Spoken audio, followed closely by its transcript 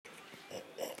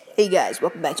Hey guys,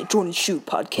 welcome back to Jordan Shoot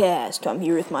Podcast. I'm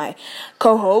here with my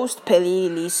co-host, Peli,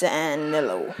 Lisa, and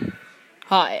Nello.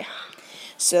 Hi.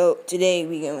 So today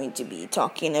we're going to be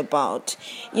talking about,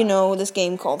 this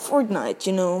game called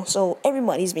Fortnite, So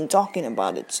everybody's been talking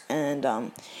about it,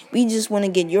 and we just want to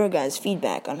get your guys'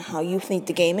 feedback on how you think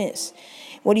the game is.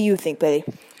 What do you think, Peli?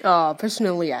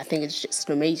 Personally, I think it's just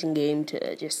an amazing game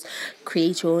to just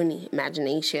create your own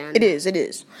imagination. It is.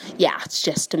 Yeah, it's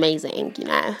just amazing,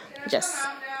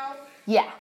 Yeah.